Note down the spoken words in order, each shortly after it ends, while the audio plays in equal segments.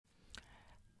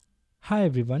Hi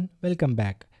everyone, welcome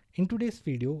back. In today's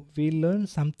video, we'll learn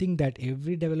something that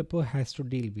every developer has to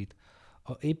deal with,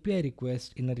 a API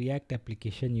request in a React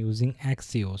application using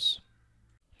Axios.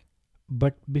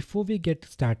 But before we get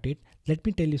started, let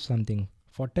me tell you something.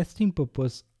 For testing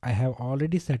purpose, I have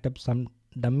already set up some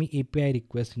dummy API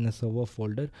request in a server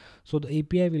folder, so the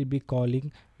API will be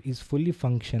calling is fully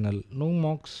functional. No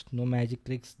mocks, no magic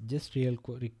tricks, just real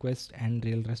requests and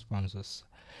real responses.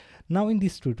 Now in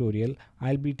this tutorial,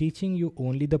 I'll be teaching you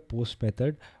only the post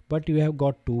method, but you have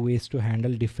got two ways to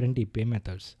handle different API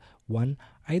methods. One,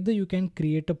 either you can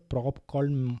create a prop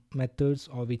called methods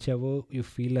or whichever you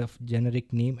feel a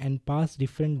generic name and pass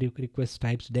different request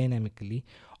types dynamically,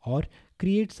 or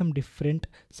create some different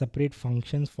separate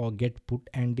functions for get, put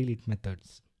and delete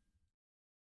methods.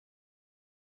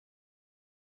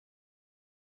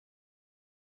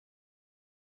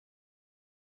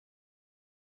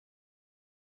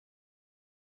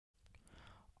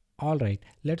 Alright,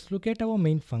 let's look at our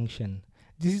main function.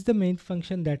 This is the main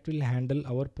function that will handle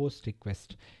our post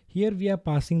request. Here we are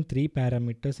passing three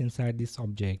parameters inside this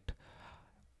object.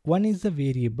 One is the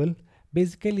variable.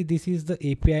 Basically, this is the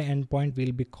API endpoint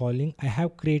we'll be calling. I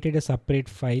have created a separate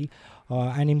file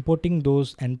and importing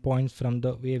those endpoints from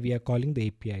the way we are calling the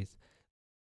APIs.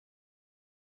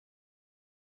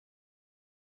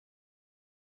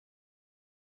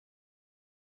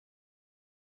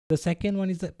 The second one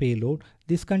is the payload.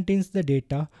 This contains the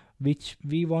data which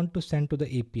we want to send to the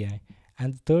API.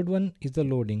 And the third one is the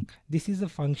loading. This is a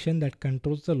function that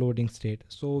controls the loading state.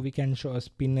 So we can show a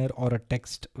spinner or a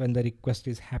text when the request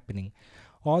is happening.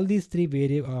 All these three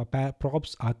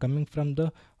props are coming from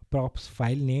the props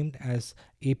file named as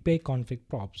API config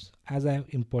props, as I have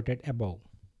imported above.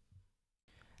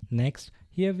 Next,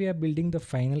 here we are building the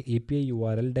final API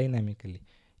URL dynamically.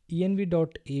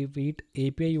 env.await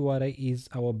API URI is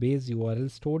our base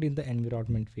URL stored in the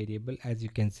environment variable, as you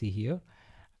can see here,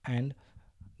 and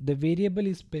the variable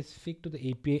is specific to the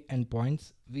API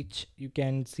endpoints, which you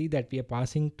can see that we are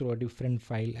passing through a different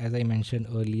file, as I mentioned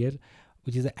earlier,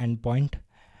 which is an endpoint.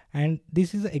 And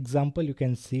this is an example you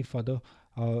can see for the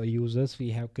users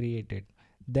we have created.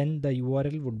 Then the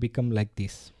URL would become like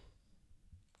this.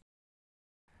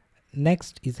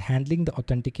 Next is handling the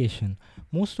authentication.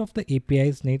 Most of the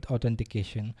APIs need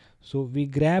authentication. So we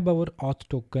grab our auth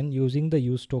token using the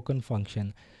use token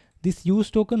function. This use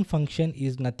token function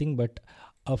is nothing but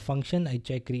a function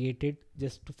which I created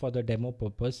just for the demo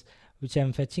purpose, which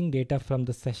I'm fetching data from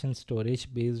the session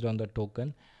storage based on the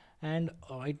token. And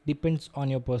it depends on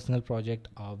your personal project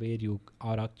where you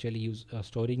are actually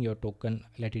storing your token.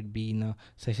 Let it be in a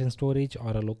session storage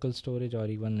or a local storage or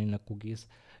even in a cookies.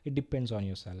 It depends on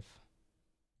yourself.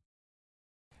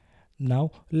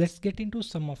 Now let's get into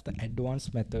some of the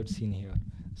advanced methods in here.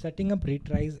 Setting up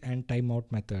retries and timeout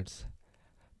methods.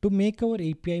 To make our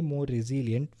API more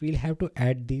resilient, we'll have to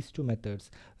add these two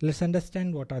methods. Let's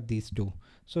understand what are these two.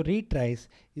 So retries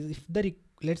is if the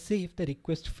let's say if the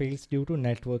request fails due to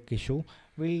network issue,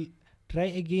 we'll try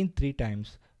again 3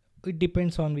 times. It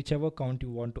depends on whichever count you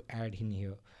want to add in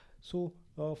here. So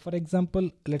for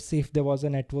example, let's say if there was a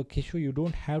network issue, you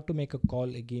don't have to make a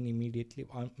call again immediately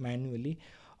or manually.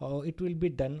 It will be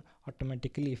done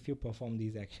automatically if you perform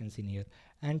these actions in here.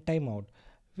 And timeout,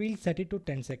 we'll set it to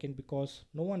 10 seconds because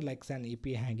no one likes an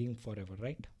API hanging forever,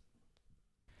 right?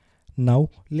 Now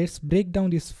let's break down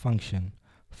this function.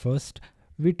 First,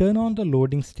 we turn on the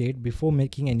loading state before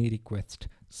making any request.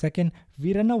 Second,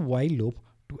 we run a while loop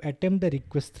to attempt the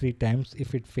request 3 times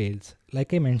if it fails,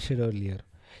 like I mentioned earlier.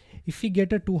 If we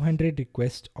get a 200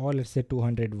 request, or let's say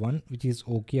 201, which is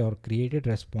okay or created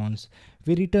response,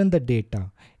 we return the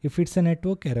data. If it's a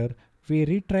network error, we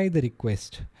retry the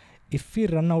request. If we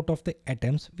run out of the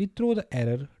attempts, we throw the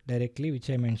error directly, which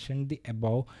I mentioned the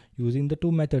above, using the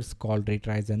two methods called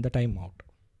retries and the timeout.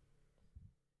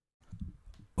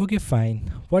 Okay,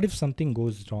 fine. What if something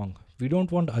goes wrong? We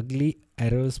don't want ugly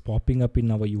errors popping up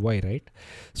in our UI, right?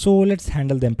 So let's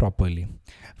handle them properly.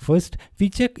 First, we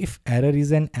check if error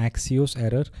is an Axios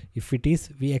error. If it is,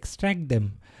 we extract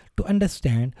them. To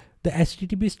understand, the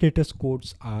HTTP status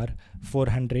codes are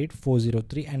 400,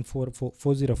 403 and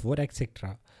 404,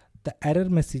 etc. The error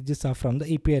messages are from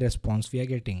the API response we are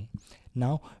getting.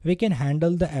 Now we can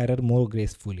handle the error more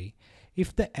gracefully.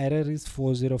 If the error is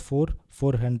 404,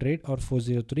 400 or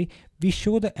 403, we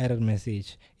show the error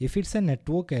message. If it's a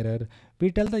network error,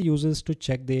 we tell the users to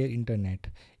check their internet.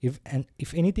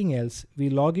 If anything else, we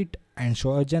log it and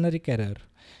show a generic error.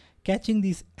 Catching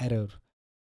this error.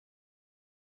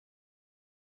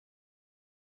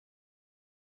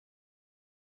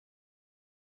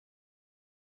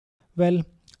 Well,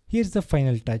 Here's the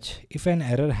final touch. If an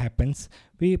error happens,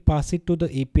 we pass it to the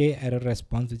API error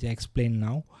response, which I explained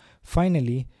now.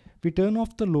 Finally, we turn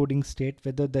off the loading state.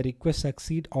 Whether the request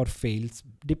succeeds or fails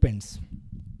depends.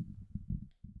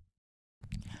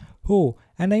 Oh,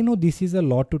 and I know this is a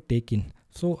lot to take in.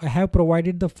 So I have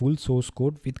provided the full source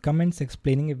code with comments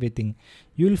explaining everything.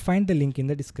 You will find the link in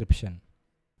the description.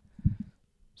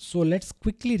 So let's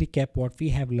quickly recap what we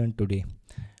have learned today.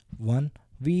 1.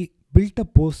 We built a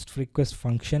post request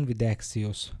function with the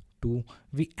Axios. 2.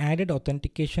 We added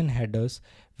authentication headers.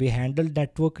 We handled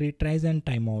network retries and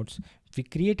timeouts. We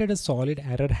created a solid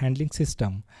error handling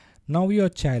system. Now your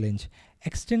challenge.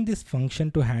 Extend this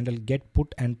function to handle get,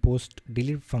 put and post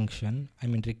delete function,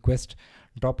 request.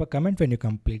 Drop a comment when you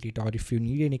complete it, or if you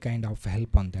need any kind of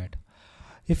help on that.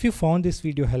 If you found this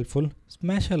video helpful,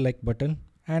 smash a like button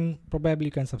and probably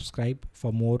you can subscribe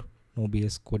for more no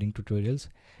BS coding tutorials.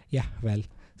 Yeah, well,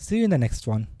 see you in the next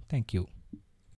one. Thank you.